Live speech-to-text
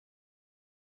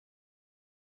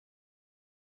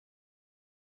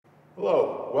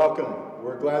Hello, welcome.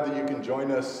 We're glad that you can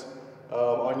join us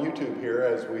on YouTube here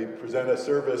as we present a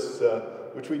service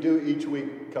which we do each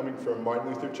week coming from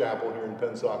Martin Luther Chapel here in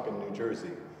Pennsauken, New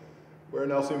Jersey. We're an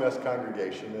LCMS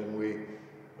congregation,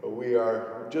 and we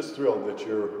are just thrilled that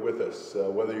you're with us.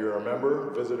 Whether you're a member,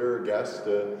 visitor, guest,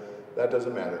 that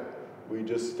doesn't matter. We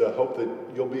just hope that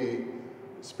you'll be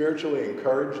spiritually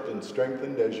encouraged and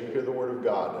strengthened as you hear the Word of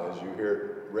God, as you hear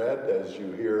it read, as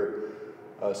you hear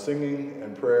singing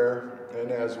and prayer,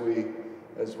 and as we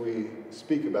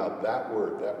speak about that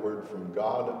word from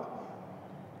God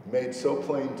made so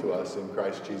plain to us in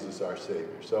Christ Jesus our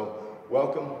Savior. So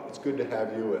welcome, it's good to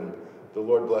have you, and the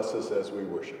Lord bless us as we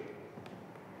worship.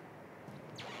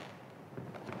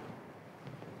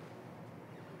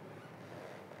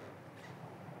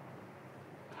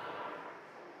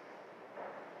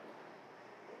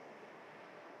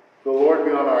 The Lord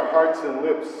be on our hearts and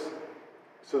lips,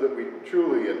 so that we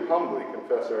truly and humbly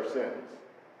confess our sins.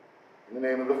 In the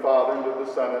name of the Father, and of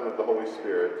the Son, and of the Holy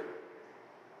Spirit.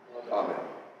 Amen.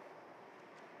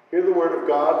 Hear the word of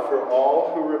God for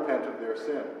all who repent of their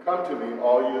sin. Come to me,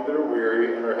 all you that are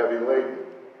weary and are heavy laden,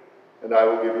 and I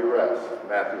will give you rest.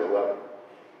 Matthew 11.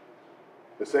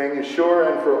 The saying is sure,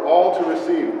 and for all to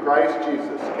receive, Christ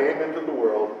Jesus came into the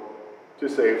world to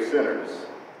save sinners.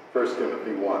 1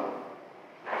 Timothy 1.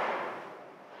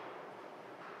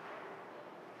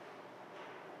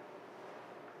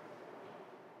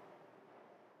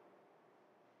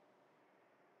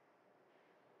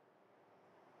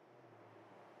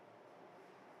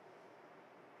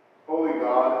 Holy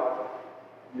God,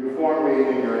 you formed me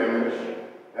in your image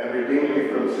and redeemed me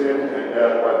from sin and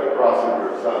death by the cross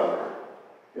of your Son.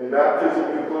 In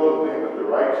baptism you clothed me with the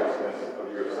righteousness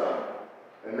of your Son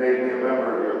and made me a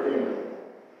member of your kingdom.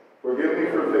 Forgive me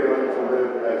for failing to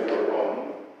live as your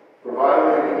own, for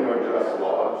violating your just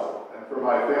laws, and for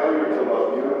my failure to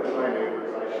love you and my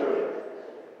neighbors I should.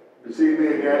 Receive me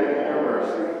again in your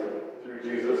mercy, through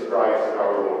Jesus Christ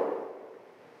our Lord.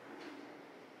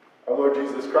 Our Lord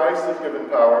Jesus Christ has given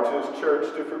power to his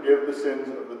church to forgive the sins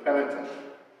of the penitent.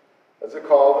 As a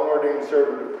called and ordained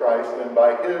servant of Christ, and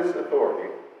by his authority,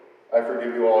 I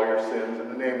forgive you all your sins in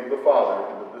the name of the Father,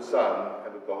 and of the Son,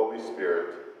 and of the Holy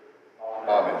Spirit.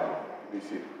 Amen. Be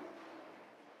seated.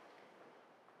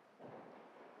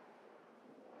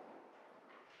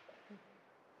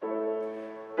 Thank you.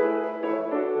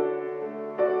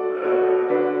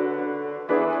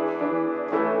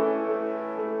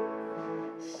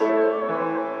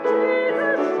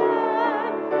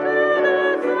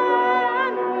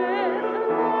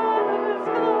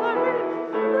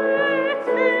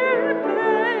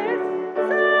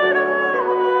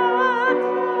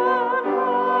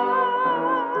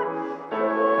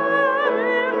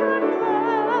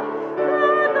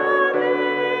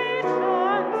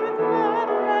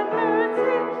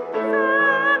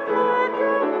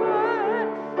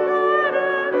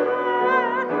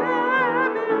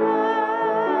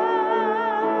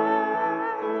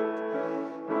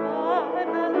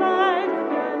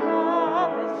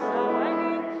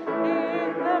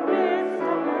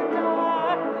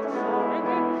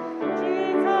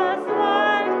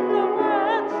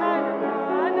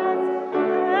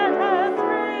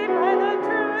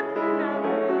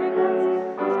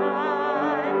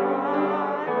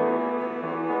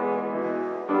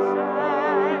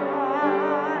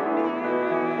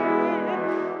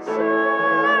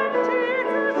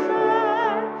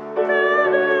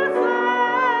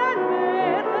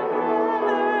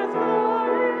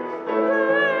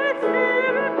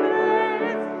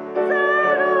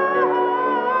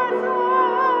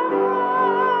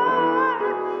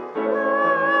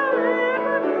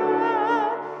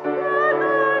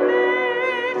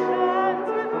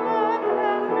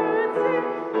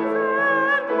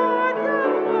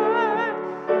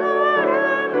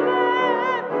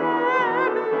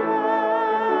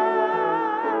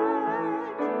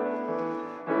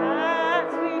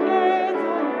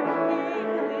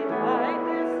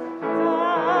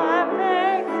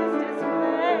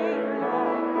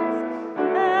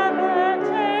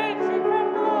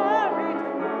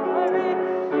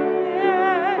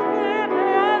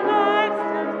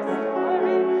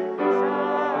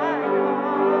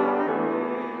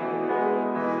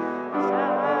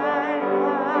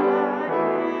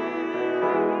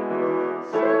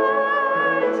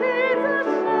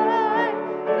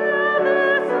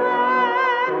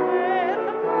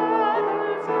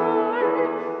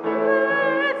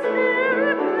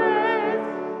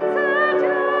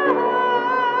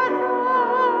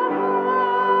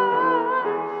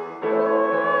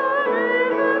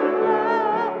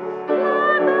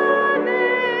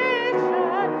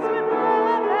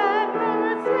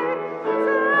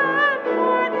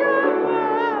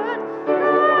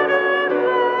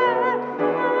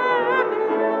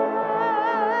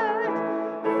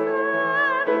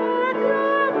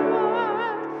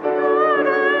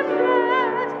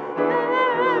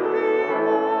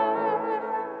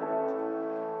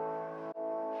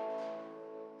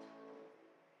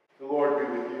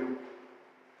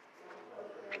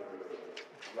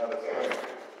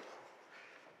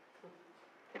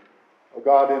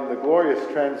 God, in the glorious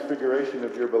transfiguration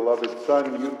of your beloved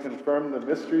Son, you confirm the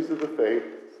mysteries of the faith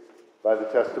by the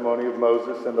testimony of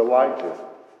Moses and Elijah.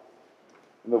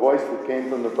 In the voice that came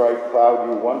from the bright cloud,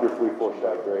 you wonderfully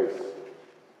foreshadow grace.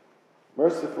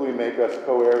 Mercifully make us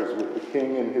co-heirs with the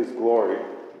King in his glory,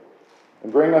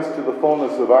 and bring us to the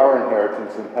fullness of our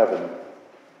inheritance in heaven.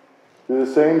 Through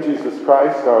the same Jesus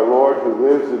Christ, our Lord, who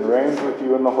lives and reigns with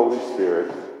you in the Holy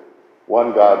Spirit,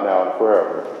 one God, now and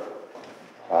forever.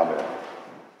 Amen.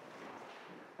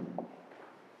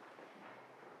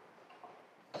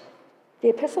 The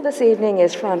epistle this evening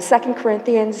is from 2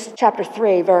 Corinthians chapter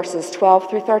 3, verses 12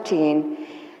 through 13,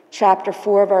 chapter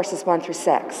 4, verses 1 through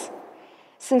 6.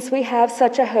 Since we have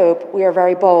such a hope, we are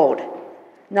very bold,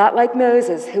 not like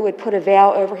Moses, who would put a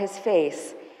veil over his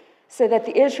face, so that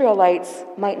the Israelites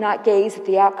might not gaze at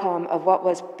the outcome of what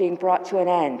was being brought to an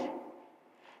end.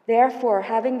 Therefore,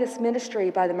 having this ministry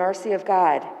by the mercy of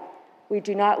God, we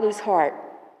do not lose heart,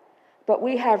 but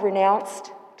we have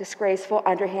renounced disgraceful,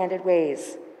 underhanded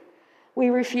ways. We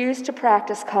refuse to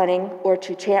practice cunning or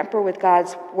to tamper with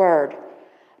God's word,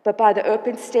 but by the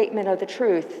open statement of the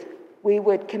truth, we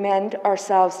would commend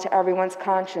ourselves to everyone's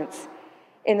conscience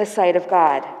in the sight of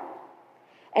God.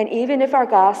 And even if our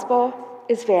gospel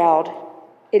is veiled,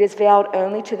 it is veiled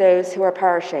only to those who are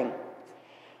perishing.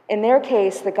 In their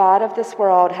case, the God of this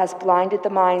world has blinded the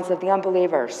minds of the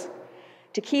unbelievers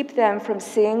to keep them from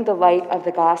seeing the light of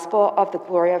the gospel of the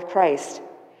glory of Christ,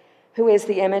 who is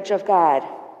the image of God.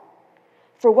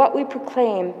 For what we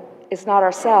proclaim is not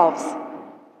ourselves,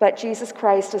 but Jesus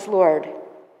Christ as Lord,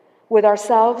 with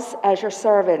ourselves as your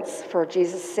servants for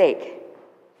Jesus' sake.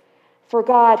 For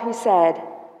God, who said,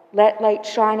 "Let light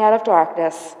shine out of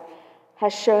darkness,"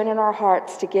 has shone in our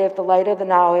hearts to give the light of the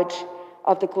knowledge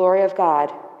of the glory of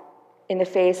God in the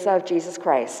face of Jesus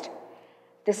Christ.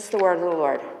 This is the word of the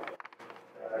Lord.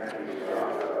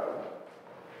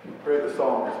 Pray the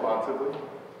psalm responsively.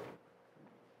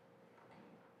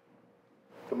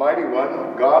 The Mighty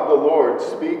One, God the Lord,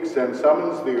 speaks and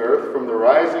summons the earth from the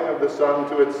rising of the sun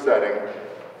to its setting.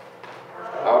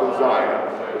 Out of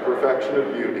Zion, the perfection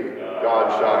of beauty, God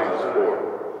shines forth.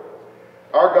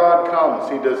 Our God comes,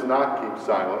 he does not keep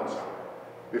silence.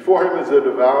 Before him is a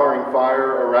devouring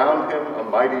fire, around him a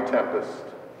mighty tempest.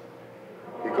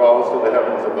 He calls to the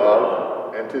heavens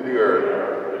above and to the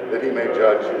earth, that he may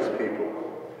judge his people.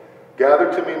 Gather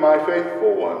to me my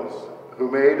faithful ones, who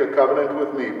made a covenant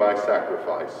with me by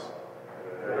sacrifice.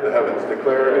 The heavens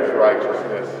declare his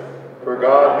righteousness, for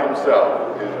God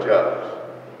himself is judge.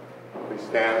 We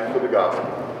stand for the gospel.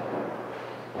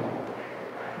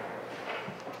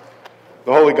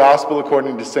 The Holy Gospel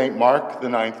according to St. Mark, the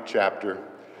 9th chapter.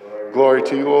 Glory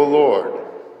to you, O Lord.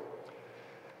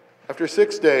 After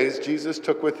 6 days, Jesus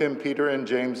took with him Peter and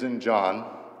James and John,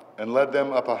 and led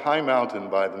them up a high mountain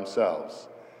by themselves.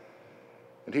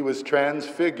 And he was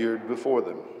transfigured before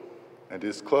them, and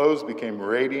his clothes became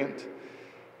radiant,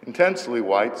 intensely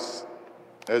white,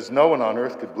 as no one on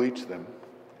earth could bleach them.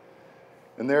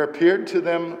 And there appeared to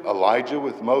them Elijah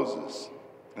with Moses,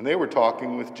 and they were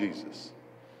talking with Jesus.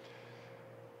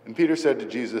 And Peter said to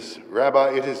Jesus,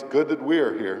 "Rabbi, it is good that we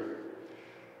are here.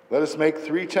 Let us make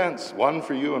 3 tents, one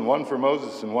for you and one for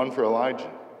Moses and one for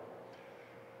Elijah."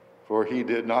 For he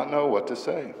did not know what to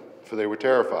say, for they were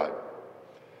terrified.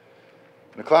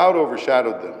 And a cloud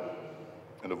overshadowed them,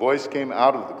 and a voice came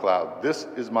out of the cloud, "This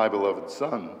is my beloved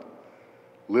Son.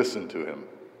 Listen to him."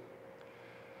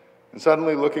 And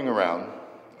suddenly looking around,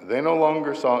 they no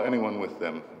longer saw anyone with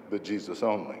them, but Jesus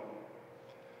only.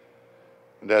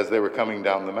 And as they were coming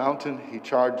down the mountain, he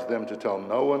charged them to tell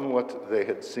no one what they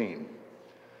had seen,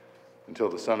 until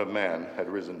the Son of Man had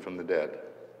risen from the dead.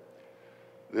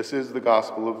 This is the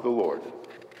gospel of the Lord.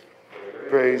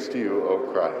 Praise to you, O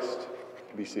Christ.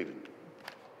 Be seated.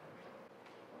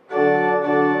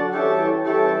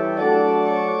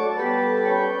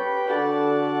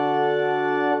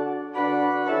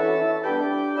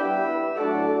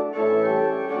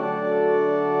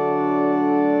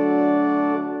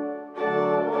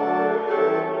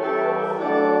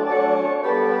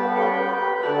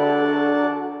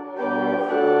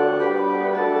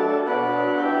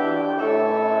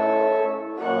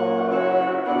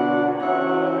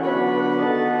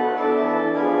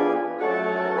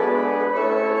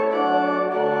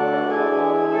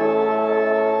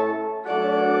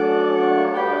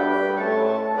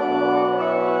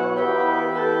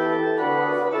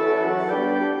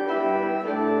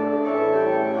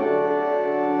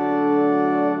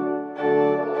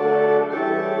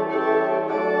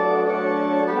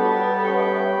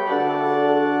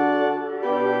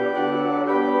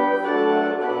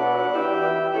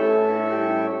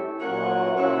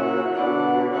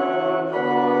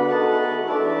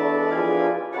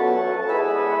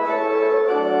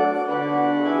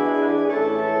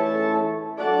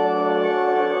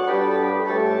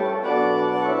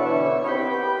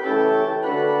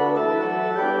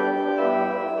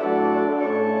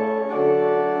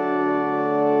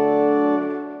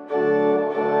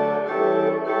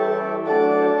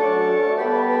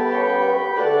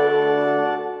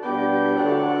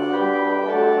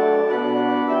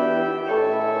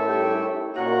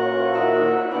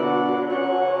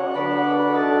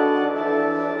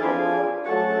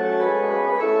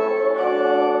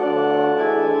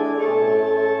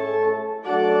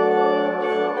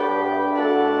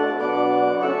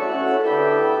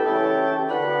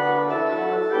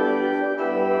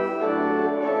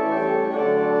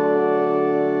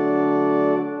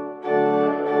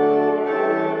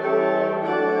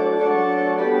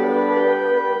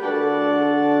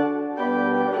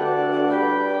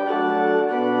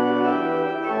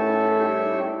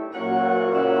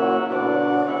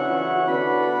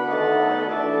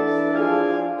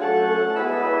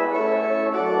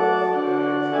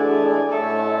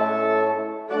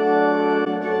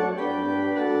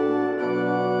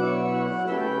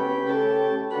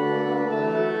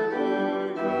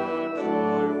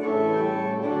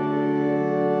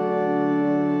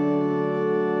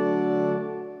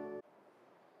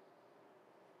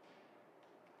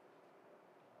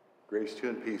 Grace to you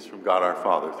and peace from God our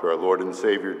Father through our Lord and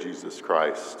Savior Jesus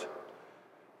Christ.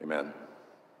 Amen.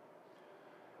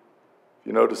 If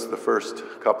you notice the first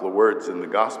couple of words in the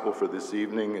gospel for this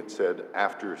evening, it said,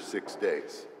 after 6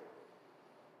 days.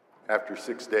 After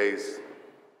 6 days,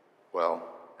 well,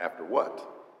 after what?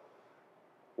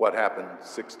 What happened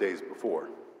 6 days before?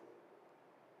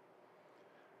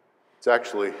 It's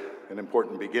actually an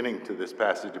important beginning to this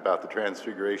passage about the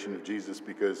transfiguration of Jesus,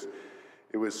 because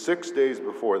it was 6 days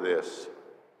before this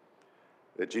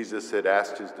that Jesus had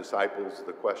asked his disciples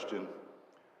the question,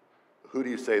 "Who do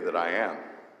you say that I am?"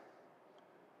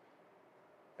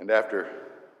 And after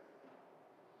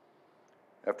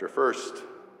first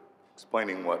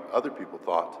explaining what other people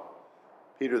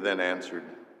thought, Peter then answered,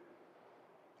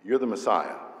 "You're the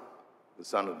Messiah, the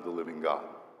Son of the living God."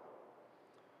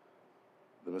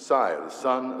 The Messiah, the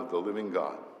Son of the living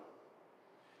God.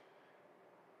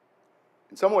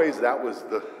 In some ways, that was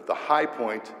the high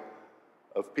point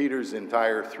of Peter's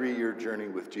entire 3-year journey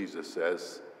with Jesus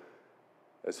as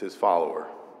his follower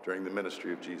during the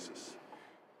ministry of Jesus.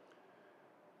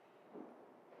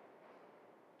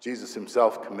 Jesus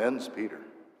himself commends Peter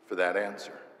for that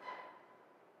answer.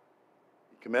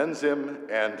 He commends him,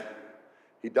 and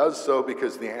he does so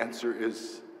because the answer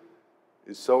is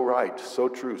so right, so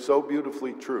true, so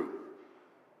beautifully true.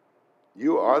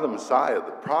 You are the Messiah,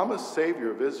 the promised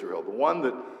Savior of Israel, the one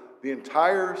that the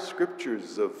entire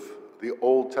scriptures of the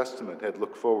Old Testament had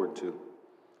looked forward to.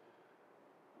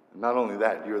 And not only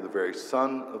that, you're the very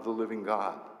Son of the living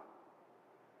God.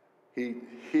 He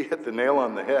hit the nail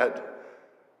on the head.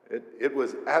 It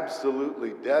was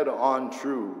absolutely dead on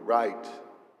true, right.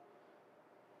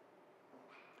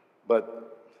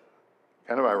 But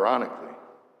kind of ironically,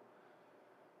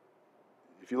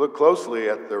 if you look closely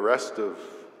at the rest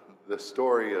of the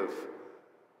story of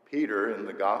Peter in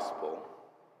the gospel,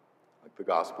 like the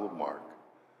Gospel of Mark,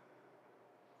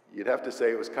 you'd have to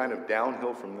say it was kind of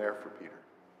downhill from there for Peter.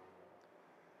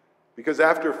 Because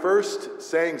after first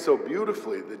saying so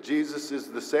beautifully that Jesus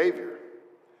is the Savior,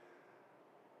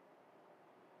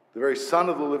 the very Son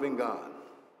of the living God,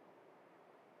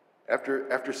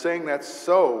 after saying that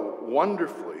so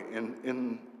wonderfully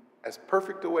in as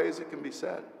perfect a way as it can be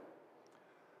said,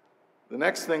 the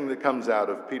next thing that comes out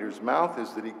of Peter's mouth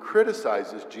is that he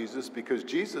criticizes Jesus, because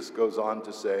Jesus goes on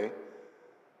to say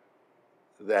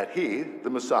that he, the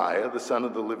Messiah, the Son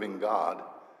of the living God,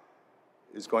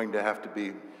 is going to have to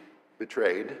be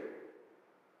betrayed,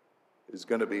 is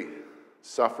going to be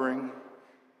suffering,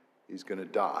 he's going to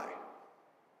die,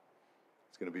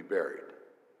 he's going to be buried.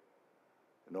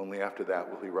 And only after that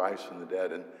will he rise from the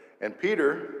dead. And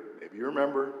Peter, if you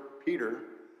remember, Peter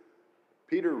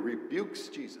rebukes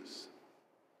Jesus.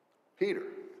 Peter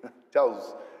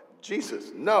tells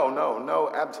Jesus, no,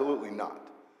 absolutely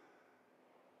not.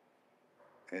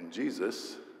 And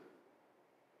Jesus,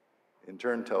 in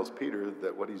turn, tells Peter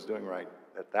that what he's doing right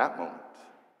at that moment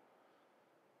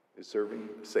is serving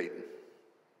Satan.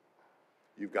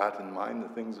 You've got in mind the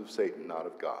things of Satan, not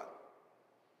of God.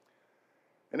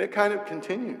 And it kind of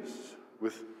continues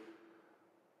with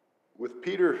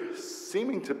Peter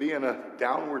seeming to be in a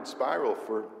downward spiral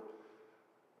for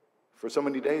so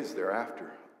many days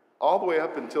thereafter, all the way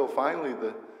up until finally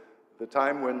the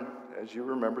time when, as you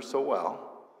remember so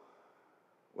well,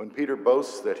 when Peter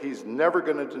boasts that he's never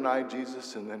going to deny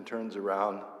Jesus, and then turns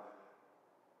around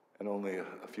and only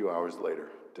a few hours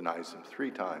later denies him 3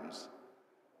 times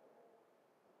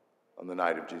on the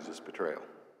night of Jesus' betrayal.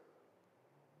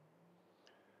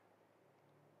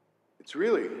 It's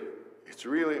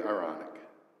really ironic.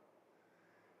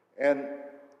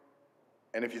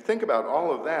 And if you think about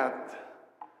all of that,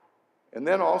 and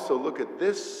then also look at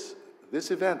this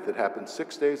event that happened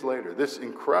 6 days later, this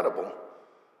incredible,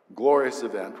 glorious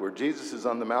event where Jesus is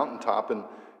on the mountaintop, and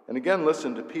again,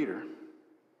 listen to Peter.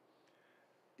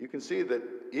 You can see that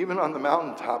even on the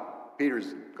mountaintop,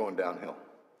 Peter's going downhill.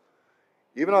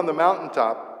 Even on the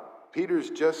mountaintop, Peter's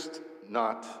just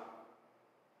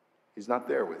he's not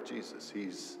there with Jesus. He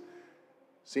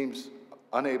seems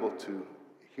unable to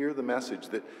hear the message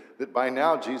that by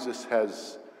now Jesus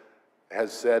has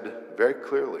said very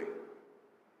clearly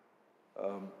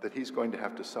that he's going to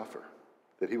have to suffer,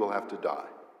 that he will have to die.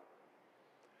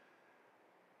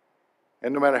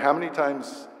 And no matter how many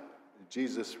times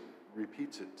Jesus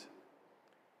repeats it,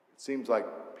 it seems like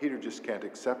Peter just can't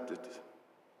accept it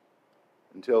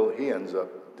until he ends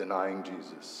up denying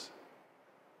Jesus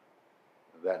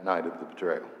that night of the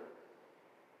betrayal.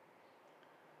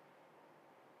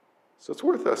 So it's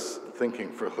worth us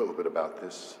thinking for a little bit about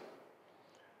this,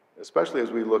 especially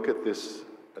as we look at this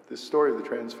story of the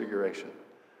Transfiguration.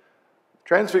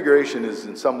 Transfiguration is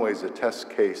in some ways a test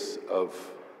case of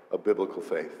of biblical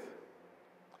faith.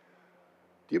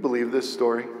 Do you believe this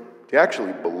story? Do you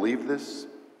actually believe this?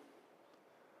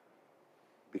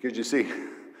 Because you see,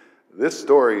 this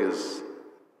story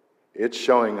it's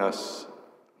showing us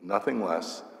nothing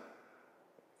less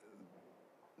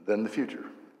than the future.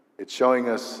 It's showing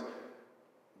us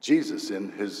Jesus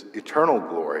in his eternal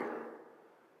glory.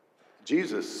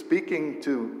 Jesus speaking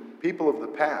to people of the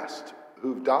past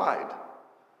who've died,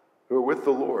 who are with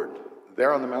the Lord,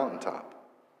 there on the mountaintop.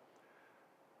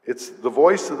 It's the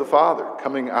voice of the Father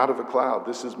coming out of a cloud.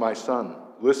 This is my Son.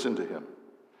 Listen to him.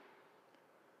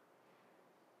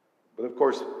 But of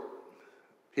course,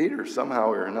 Peter, somehow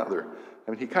or another,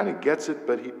 he kind of gets it,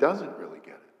 but he doesn't really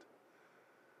get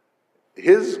it.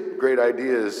 His great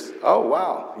idea is, oh,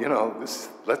 wow,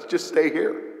 let's just stay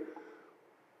here.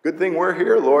 Good thing we're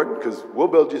here, Lord, because we'll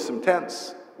build you some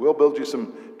tents. We'll build you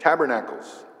some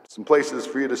tabernacles, some places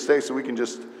for you to stay so we can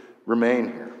just remain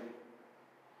here.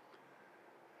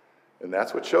 And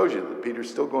that's what shows you that Peter's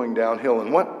still going downhill.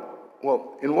 In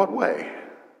what way?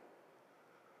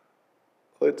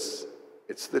 Well, it's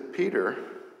that Peter's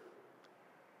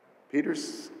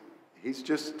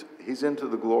into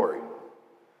the glory.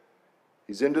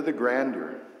 He's into the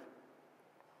grandeur.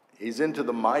 He's into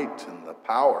the might and the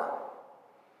power.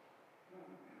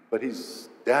 But he's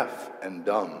deaf and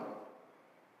dumb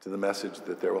to the message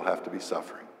that there will have to be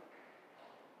suffering.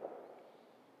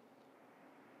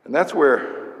 And that's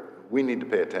where we need to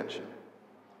pay attention.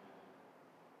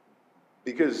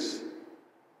 Because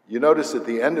you notice at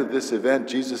the end of this event,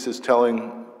 Jesus is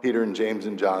telling Peter and James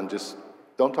and John, just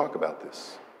don't talk about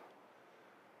this.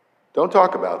 Don't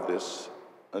talk about this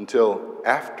until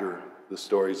after the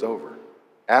story's over,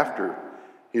 after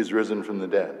he's risen from the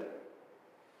dead.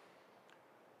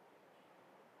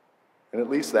 And at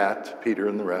least that, Peter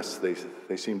and the rest,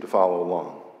 they seem to follow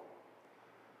along.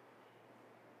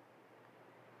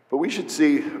 But we should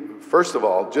see, first of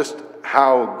all, just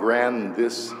how grand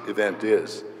this event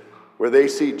is, where they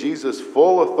see Jesus'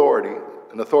 full authority,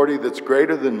 an authority that's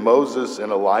greater than Moses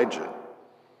and Elijah.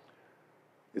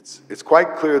 It's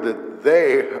quite clear that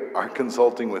they are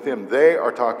consulting with him. They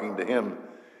are talking to him.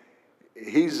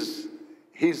 He's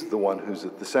the one who's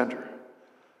at the center.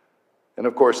 And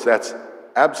of course, that's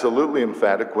absolutely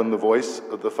emphatic when the voice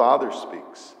of the Father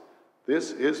speaks.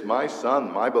 This is my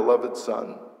Son, my beloved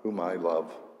Son, whom I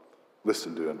love.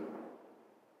 Listen to him.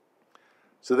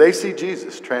 So they see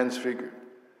Jesus transfigured.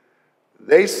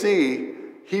 They see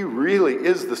he really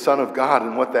is the Son of God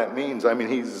and what that means.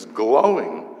 He's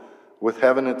glowing with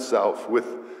heaven itself, with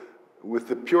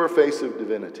the pure face of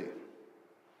divinity.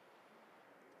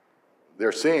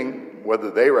 They're seeing,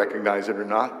 whether they recognize it or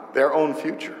not, their own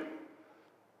future.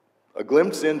 A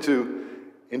glimpse into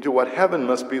what heaven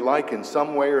must be like in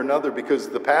some way or another, because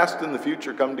the past and the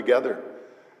future come together.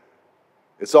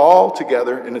 It's all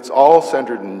together, and it's all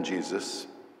centered in Jesus.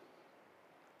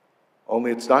 Only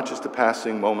it's not just a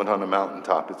passing moment on a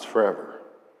mountaintop, it's forever.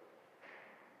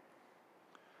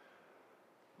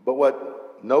 But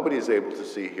what nobody is able to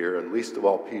see here, and least of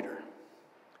all Peter,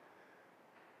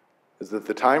 is that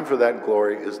the time for that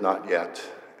glory is not yet,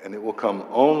 and it will come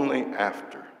only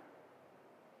after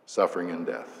suffering and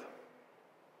death.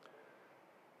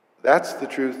 That's the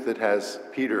truth that has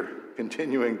Peter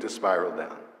continuing to spiral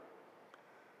down,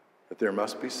 that there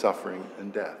must be suffering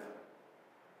and death.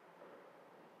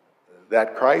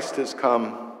 That Christ has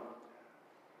come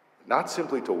not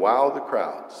simply to wow the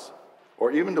crowds,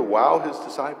 or even to wow his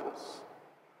disciples,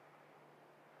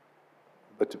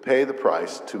 but to pay the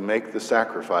price, to make the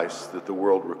sacrifice that the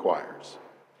world requires.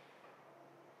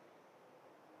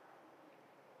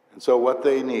 And so what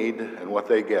they need and what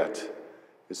they get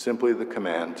is simply the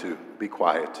command to be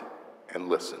quiet and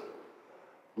listen.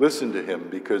 Listen to him,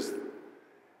 because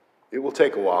it will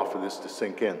take a while for this to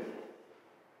sink in.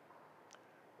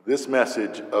 This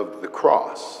message of the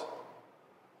cross,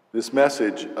 this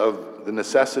message of the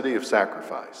necessity of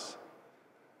sacrifice,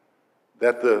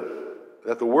 that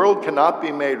the world cannot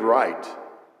be made right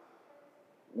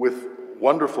with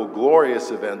wonderful, glorious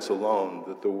events alone,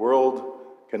 that the world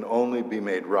can only be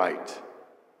made right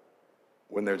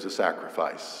when there's a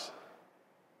sacrifice,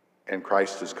 and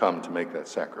Christ has come to make that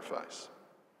sacrifice.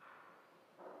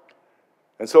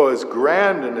 And so as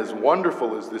grand and as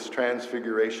wonderful as this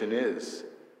transfiguration is,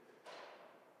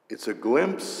 it's a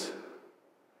glimpse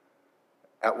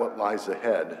at what lies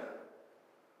ahead,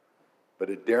 but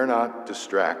it dare not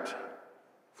distract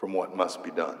from what must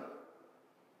be done.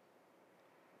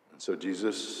 And so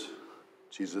Jesus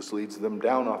leads them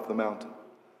down off the mountain.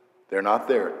 They're not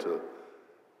there to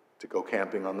go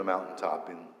camping on the mountaintop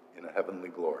in a heavenly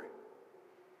glory.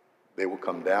 They will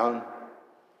come down.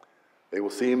 They will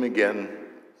see him again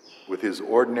with his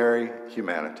ordinary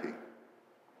humanity.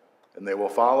 And they will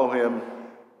follow him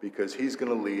because he's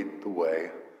going to lead the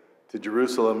way to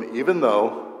Jerusalem, even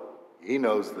though he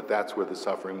knows that that's where the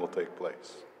suffering will take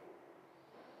place.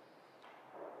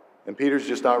 And Peter's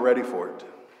just not ready for it.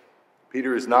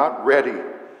 Peter is not ready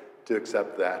to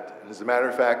accept that. And as a matter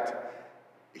of fact,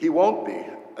 he won't be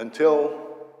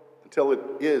until it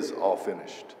is all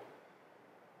finished.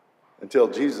 Until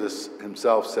Jesus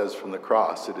himself says from the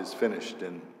cross, it is finished,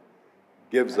 and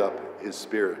gives up his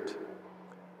spirit.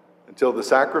 Until the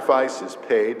sacrifice is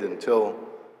paid, until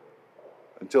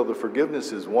the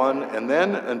forgiveness is won, and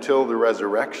then until the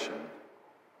resurrection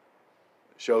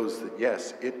shows that,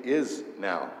 yes, it is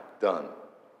now done,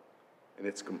 and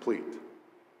it's complete.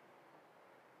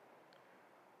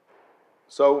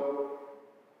 So,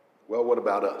 well, what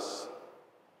about us?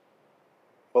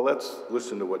 Well, let's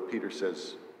listen to what Peter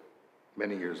says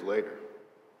many years later.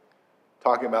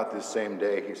 Talking about this same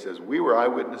day, he says, "We were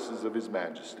eyewitnesses of his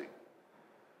majesty.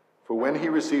 For when he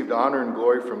received honor and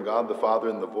glory from God the Father,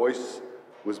 and the voice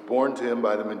was borne to him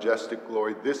by the majestic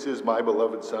glory, 'This is my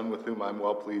beloved Son, with whom I am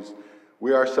well pleased,'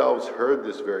 we ourselves heard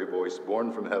this very voice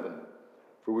borne from heaven.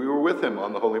 For we were with him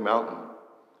on the holy mountain.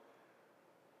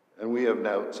 And we have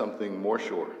now something more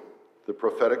sure, the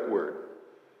prophetic word,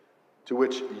 to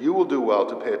which you will do well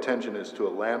to pay attention as to a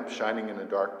lamp shining in a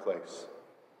dark place,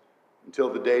 until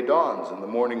the day dawns and the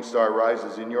morning star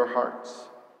rises in your hearts.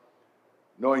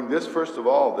 Knowing this, first of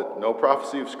all, that no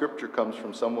prophecy of Scripture comes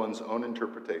from someone's own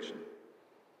interpretation.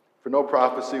 For no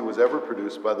prophecy was ever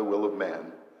produced by the will of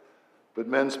man, but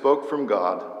men spoke from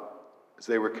God as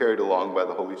they were carried along by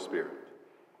the Holy Spirit."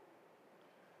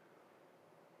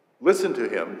 "Listen to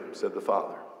him," said the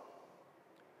Father.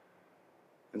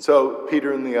 And so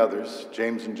Peter and the others,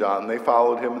 James and John, they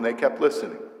followed him and they kept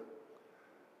listening.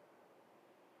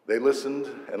 They listened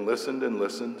and listened and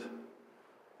listened.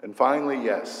 And finally,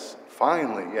 yes,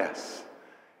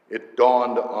 it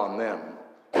dawned on them.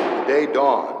 The day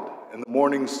dawned and the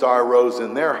morning star rose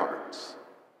in their hearts.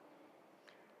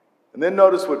 And then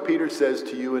notice what Peter says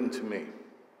to you and to me.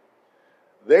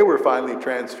 They were finally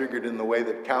transfigured in the way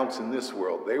that counts in this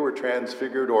world. They were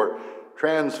transfigured or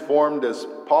transformed, as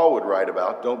Paul would write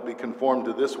about. Don't be conformed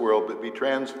to this world, but be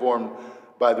transformed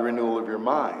by the renewal of your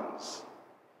minds.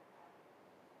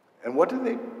 And what do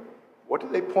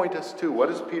they point us to? What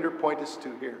does Peter point us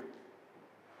to here?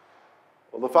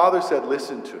 Well, the Father said,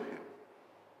 listen to him.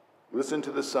 Listen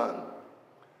to the Son.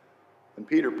 And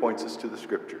Peter points us to the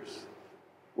Scriptures,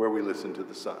 where we listen to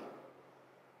the Son,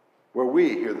 where we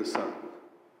hear the Son,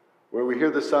 where we hear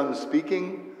the Son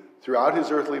speaking throughout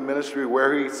his earthly ministry,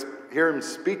 where we hear him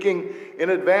speaking in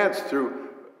advance through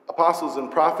apostles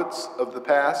and prophets of the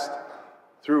past,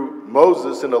 through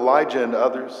Moses and Elijah and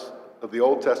others of the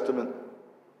Old Testament.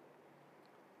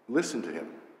 Listen to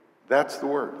him. That's the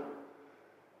word.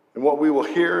 And what we will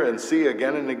hear and see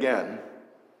again and again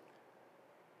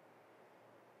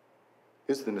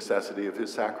is the necessity of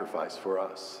his sacrifice for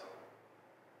us.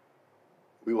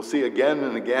 We will see again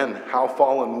and again how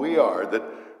fallen we are, that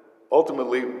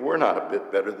ultimately we're not a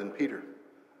bit better than Peter.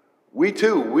 We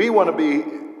too, we want to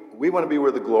be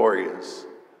where the glory is.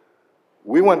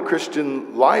 We want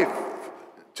Christian life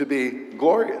to be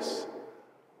glorious.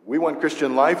 We want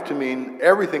Christian life to mean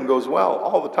everything goes well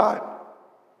all the time.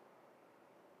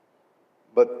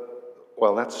 But,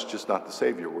 well, that's just not the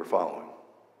Savior we're following.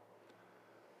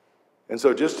 And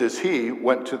so just as he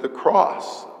went to the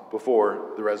cross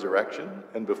before the resurrection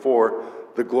and before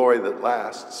the glory that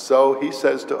lasts, so he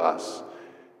says to us,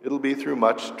 it'll be through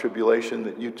much tribulation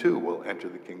that you too will enter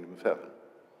the kingdom of heaven.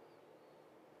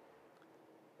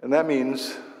 And that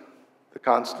means the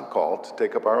constant call to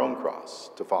take up our own cross,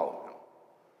 to follow him.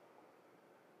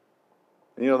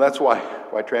 And that's why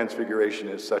Transfiguration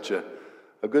is such a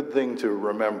good thing to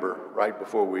remember right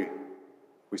before we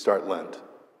start Lent,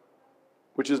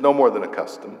 which is no more than a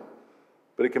custom,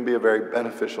 but it can be a very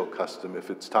beneficial custom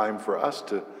if it's time for us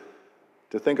to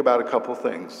think about a couple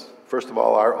things. First of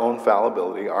all, our own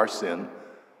fallibility, our sin,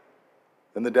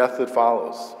 and the death that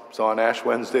follows. So on Ash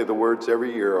Wednesday, the words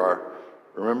every year are,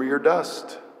 remember you're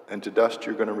dust, and to dust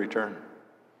you're going to return.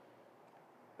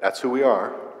 That's who we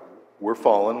are. We're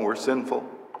fallen, we're sinful,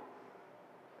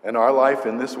 and our life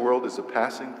in this world is a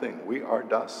passing thing. We are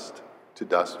dust. To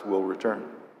dust we'll return.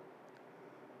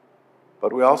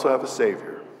 But we also have a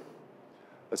Savior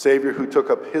who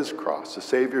took up his cross, a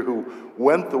Savior who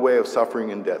went the way of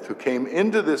suffering and death, who came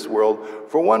into this world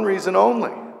for one reason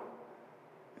only,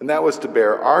 and that was to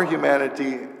bear our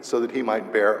humanity so that he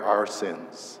might bear our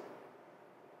sins.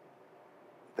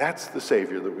 That's the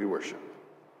Savior that we worship.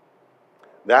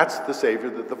 That's the Savior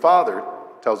that the Father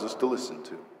tells us to listen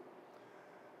to.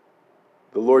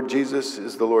 The Lord Jesus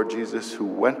is the Lord Jesus who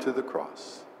went to the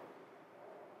cross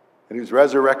and whose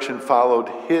resurrection followed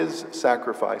his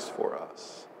sacrifice for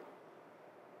us.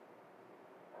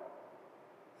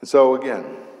 And so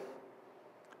again,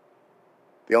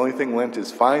 the only thing Lent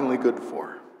is finally good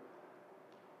for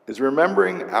is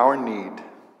remembering our need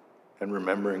and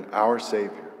remembering our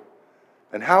Savior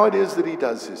and how it is that he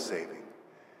does his saving.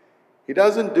 He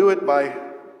doesn't do it by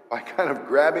kind of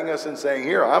grabbing us and saying,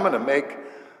 here, I'm going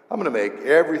to make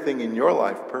everything in your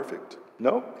life perfect.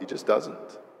 No, he just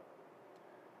doesn't.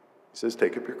 He says,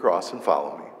 take up your cross and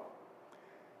follow me.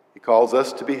 He calls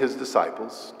us to be his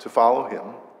disciples, to follow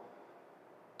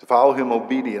him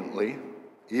obediently,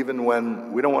 even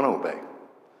when we don't want to obey,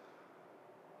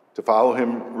 to follow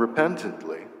him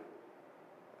repentantly,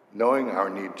 knowing our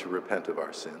need to repent of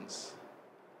our sins.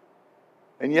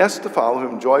 And yes, to follow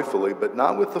him joyfully, but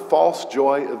not with the false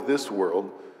joy of this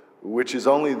world, which is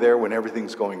only there when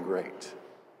everything's going great,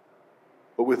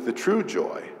 but with the true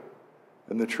joy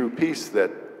and the true peace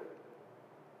that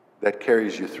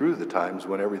carries you through the times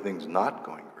when everything's not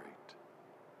going great.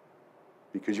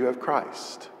 Because you have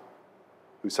Christ,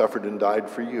 who suffered and died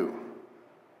for you,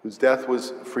 whose death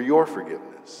was for your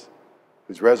forgiveness,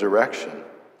 whose resurrection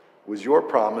was your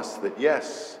promise that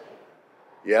yes,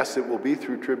 it will be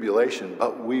through tribulation,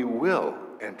 but we will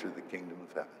enter the kingdom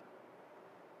of heaven.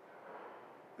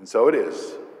 And so it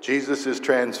is. Jesus is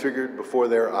transfigured before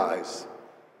their eyes,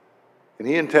 and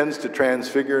he intends to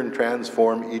transfigure and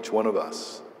transform each one of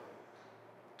us,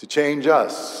 to change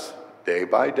us day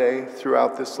by day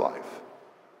throughout this life,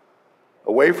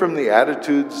 away from the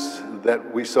attitudes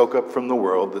that we soak up from the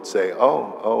world that say,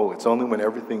 oh, it's only when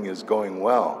everything is going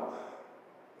well.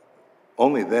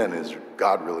 Only then is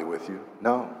God really with you.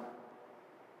 No.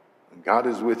 God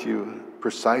is with you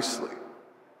precisely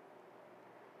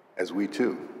as we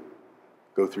too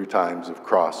go through times of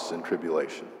cross and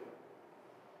tribulation.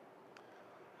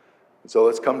 And so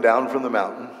let's come down from the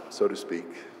mountain, so to speak,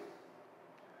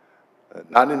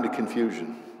 not into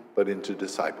confusion, but into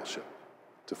discipleship,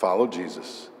 to follow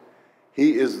Jesus.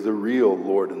 He is the real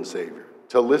Lord and Savior,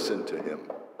 to listen to him,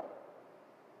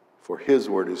 for his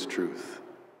word is truth.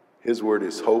 His word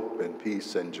is hope and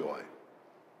peace and joy.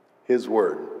 His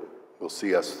word will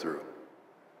see us through.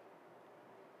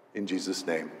 In Jesus'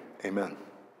 name, amen.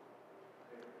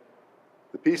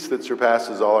 The peace that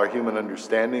surpasses all our human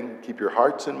understanding, keep your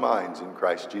hearts and minds in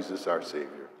Christ Jesus our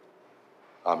Savior.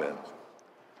 Amen.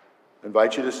 I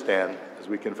invite you to stand as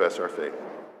we confess our faith.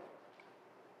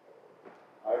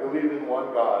 I believe in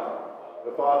one God,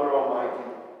 the Father Almighty,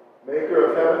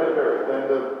 maker of heaven and earth,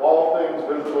 and of all things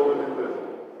visible and invisible,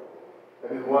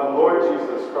 and in one Lord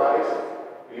Jesus Christ,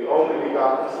 the only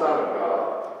begotten Son of God,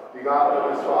 begotten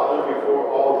of his Father before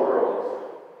all worlds,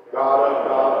 God of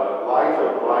God, light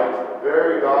of light,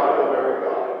 very God of very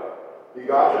God,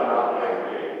 begotten not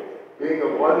made, being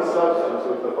of one substance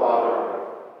with the Father,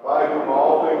 by whom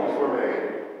all things were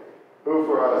made, who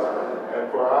for us and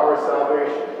for our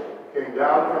salvation came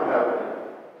down from heaven,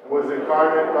 and was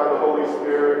incarnate by the Holy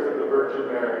Spirit of the Virgin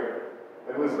Mary,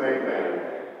 and was made man,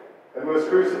 and was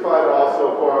crucified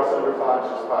also for us under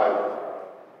Pontius Pilate.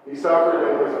 He suffered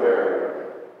and was buried.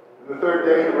 And the third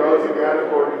day he rose again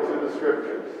according to the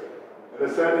Scriptures, and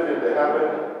ascended into heaven,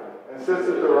 and sits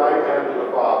at the right hand of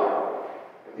the Father.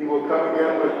 And he will come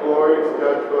again with glory to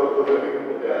judge both the living and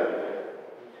the dead.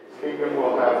 His kingdom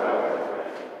will have no end.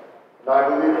 And I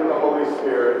believe in the Holy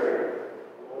Spirit,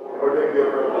 Lord and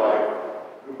giver of life,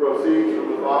 who proceeds from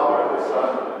the Father and the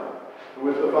Son, who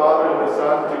with the Father and the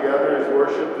Son together is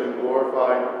worshipped and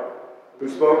glorified, who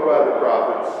spoke by the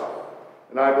prophets.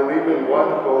 And I believe in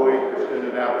one holy Christian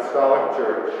and apostolic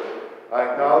church.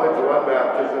 I acknowledge one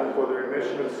baptism for the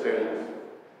remission of sins,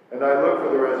 and I look for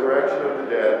the resurrection of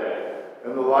the dead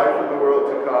and the life of the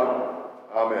world to come.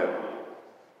 Amen.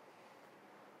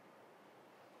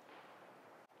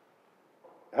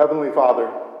 Heavenly Father,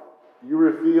 you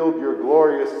revealed your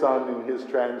glorious Son in his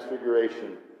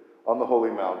transfiguration on the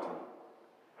holy mountain.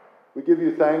 We give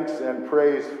you thanks and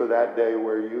praise for that day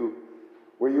where you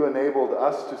enabled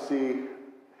us to see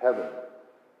heaven,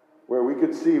 where we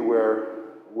could see where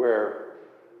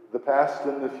the past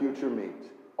and the future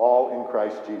meet, all in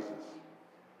Christ Jesus.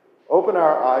 Open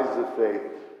our eyes of faith.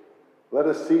 Let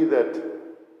us see that,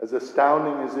 as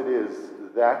astounding as it is,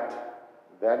 that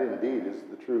indeed is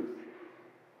the truth.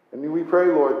 And we pray,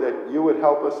 Lord, that you would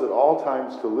help us at all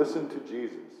times to listen to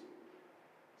Jesus,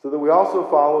 so that we also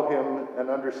follow him and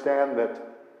understand that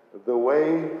the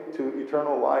way to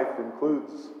eternal life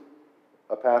includes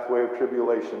a pathway of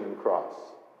tribulation and cross.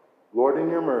 Lord, in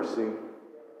your mercy,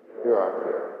 hear our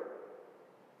prayer.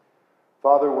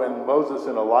 Father, when Moses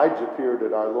and Elijah appeared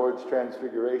at our Lord's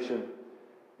Transfiguration,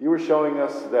 you were showing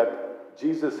us that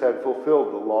Jesus had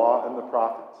fulfilled the law and the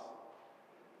prophets.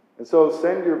 And so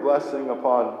send your blessing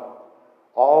upon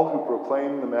all who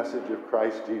proclaim the message of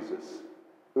Christ Jesus,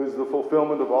 who is the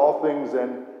fulfillment of all things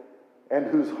and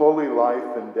whose holy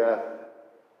life and death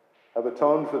have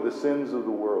atoned for the sins of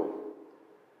the world.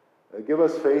 Give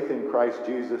us faith in Christ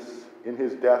Jesus, in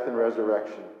his death and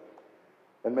resurrection,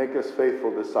 and make us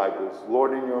faithful disciples.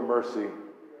 Lord, in your mercy,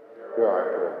 hear our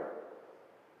prayer.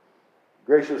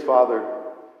 Gracious Father,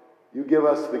 you give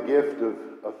us the gift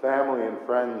of family and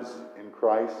friends in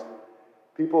Christ,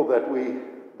 people that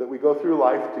we go through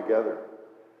life together,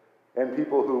 and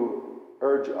people who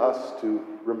urge us to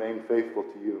remain faithful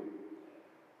to you.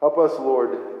 Help us,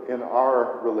 Lord, in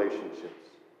our relationships,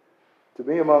 to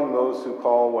be among those who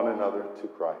call one another to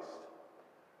Christ,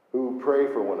 who pray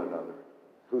for one another,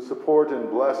 who support and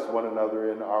bless one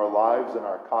another in our lives and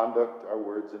our conduct, our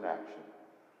words and action.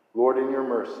 Lord, in your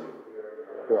mercy,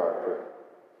 hear our prayer.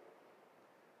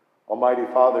 Almighty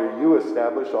Father, you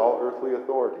establish all earthly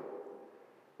authority.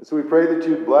 And so we pray that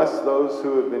you bless those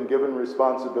who have been given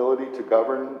responsibility to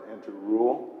govern and to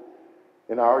rule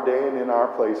in our day and in our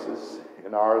places,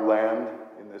 in our land,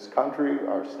 in this country,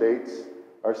 our states,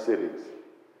 our cities.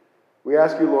 We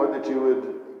ask you, Lord, that you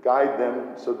would guide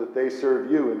them so that they serve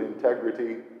you in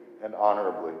integrity and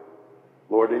honorably.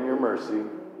 Lord, in your mercy,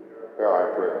 hear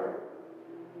our prayer.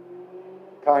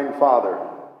 Kind Father,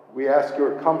 we ask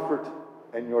your comfort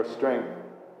and your strength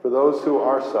for those who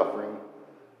are suffering,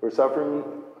 who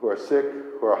are sick,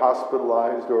 who are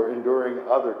hospitalized, or enduring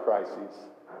other crises.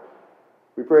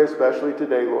 We pray especially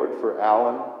today, Lord, for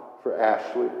Alan, for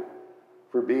Ashley,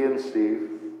 for Bea and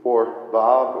Steve, for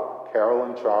Bob, Carol,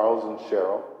 and Charles, and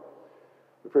Cheryl.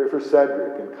 We pray for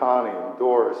Cedric and Connie and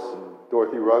Doris and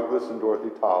Dorothy Rugless and Dorothy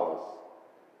Tallis.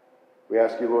 We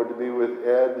ask you, Lord, to be with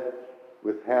Ed,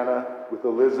 with Hannah, with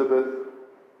Elizabeth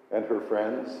and her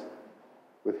friends,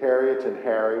 with Harriet and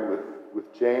Harry,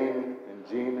 with Jane and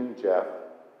Jean and Jeff,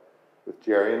 with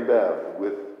Jerry and Bev,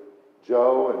 with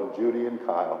Joe and Judy and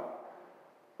Kyle,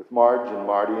 with Marge and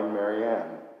Marty and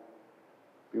Marianne.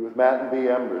 Be with Matt and Bea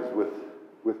Embers,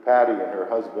 with Patty and her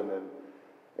husband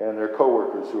and their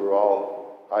co-workers who are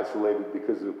all isolated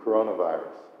because of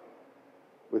coronavirus.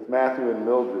 With Matthew and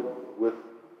Mildred,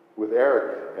 with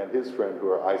Eric and his friend who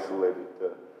are isolated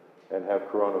and have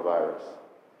coronavirus.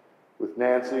 With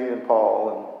Nancy and Paul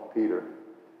and Peter.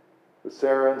 With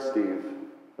Sarah and Steve.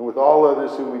 And with all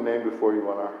others whom we name before you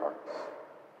on our hearts.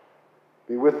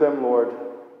 Be with them, Lord.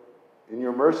 In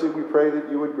your mercy we pray that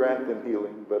you would grant them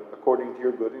healing, but according to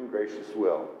your good and gracious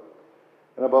will.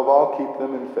 And above all, keep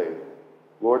them in faith.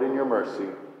 Lord, in your mercy,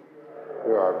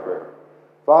 hear our prayer.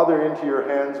 Father, into your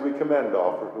hands we commend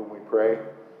all for whom we pray,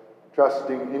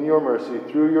 trusting in your mercy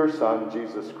through your Son,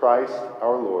 Jesus Christ,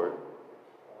 our Lord.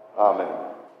 Amen.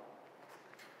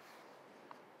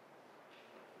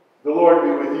 The Lord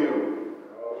be with you.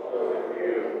 Also with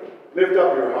you. Lift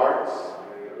up your hearts.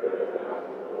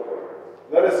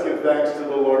 Let us give thanks to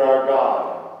the Lord our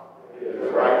God. It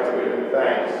is right to give him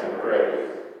thanks and praise.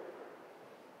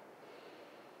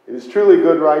 It is truly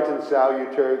good, right, and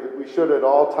salutary that we should at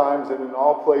all times and in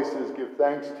all places give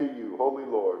thanks to you, Holy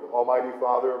Lord, Almighty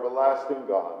Father, everlasting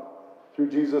God, through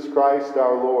Jesus Christ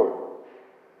our Lord,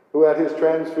 who at his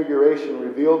transfiguration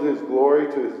revealed his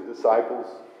glory to his disciples,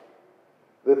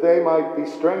 that they might be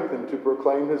strengthened to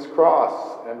proclaim his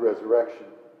cross and resurrection,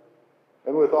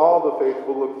 and with all the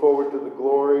faithful look forward to the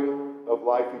glory of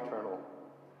life eternal.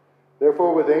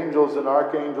 Therefore, with angels and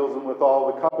archangels and with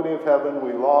all the company of heaven,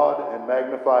 we laud and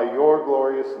magnify your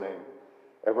glorious name,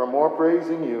 evermore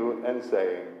praising you and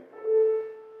saying,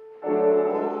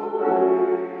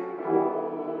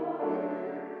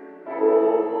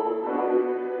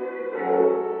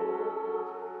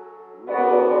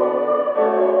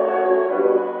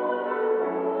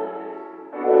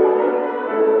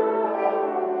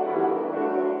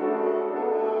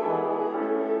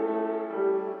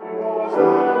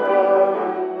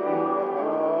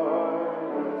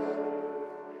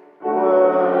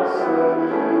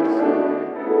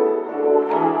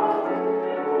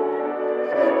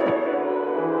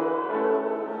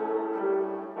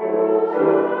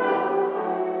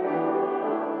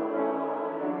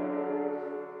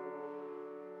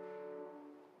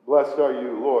 Blessed are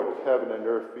you, Lord of heaven and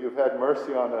earth, for you have had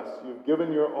mercy on us. You have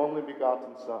given your only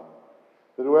begotten Son,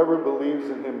 that whoever believes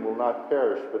in him will not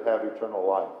perish but have eternal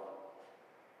life.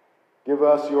 Give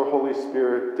us your Holy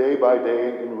Spirit day by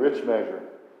day in rich measure,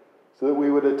 so that we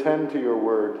would attend to your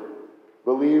word,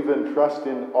 believe and trust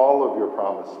in all of your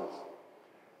promises,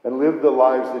 and live the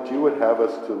lives that you would have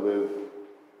us to live,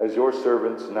 as your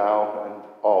servants now and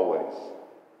always.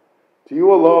 To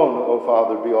you alone, O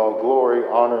Father, be all glory,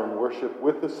 honor, and worship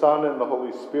with the Son and the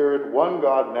Holy Spirit, one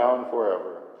God, now and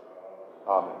forever.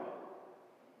 Amen.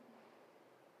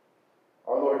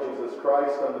 Our Lord Jesus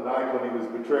Christ, on the night when he was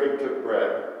betrayed, took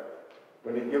bread.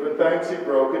 When he had given thanks, he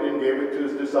broke it and gave it to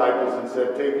his disciples and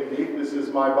said, "Take and eat, this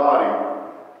is my body,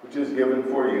 which is given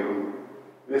for you.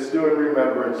 This do in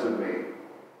remembrance of me."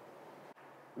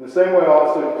 In the same way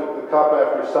also he took the cup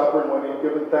after supper, and when he had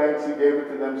given thanks, he gave it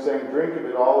to them, saying, "Drink of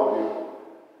it, all of you.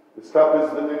 This cup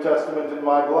is the New Testament in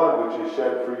my blood, which is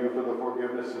shed for you for the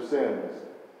forgiveness of sins.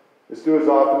 This do as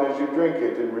often as you drink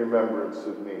it in remembrance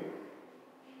of me."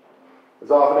 As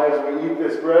often as we eat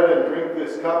this bread and drink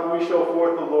this cup, we show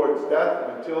forth the Lord's death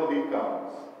until he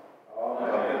comes.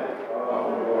 Amen.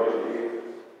 Amen. Lord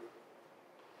Jesus.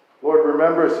 Lord,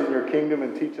 remember us in your kingdom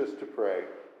and teach us to pray.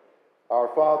 Our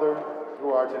Father,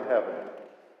 who art in heaven,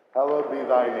 hallowed be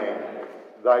thy name.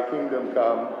 Thy kingdom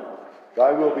come,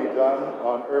 thy will be done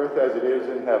on earth as it is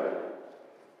in heaven.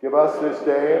 Give us this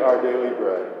day our daily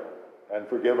bread, and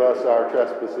forgive us our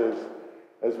trespasses,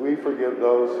 as we forgive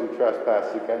those who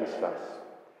trespass against us.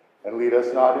 And lead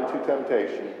us not into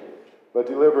temptation, but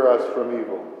deliver us from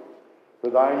evil.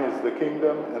 For thine is the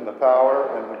kingdom, and the power,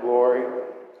 and the glory,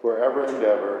 forever and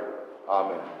ever.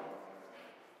 Amen.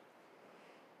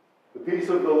 The peace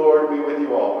of the Lord be with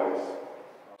you always.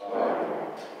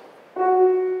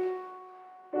 Amen.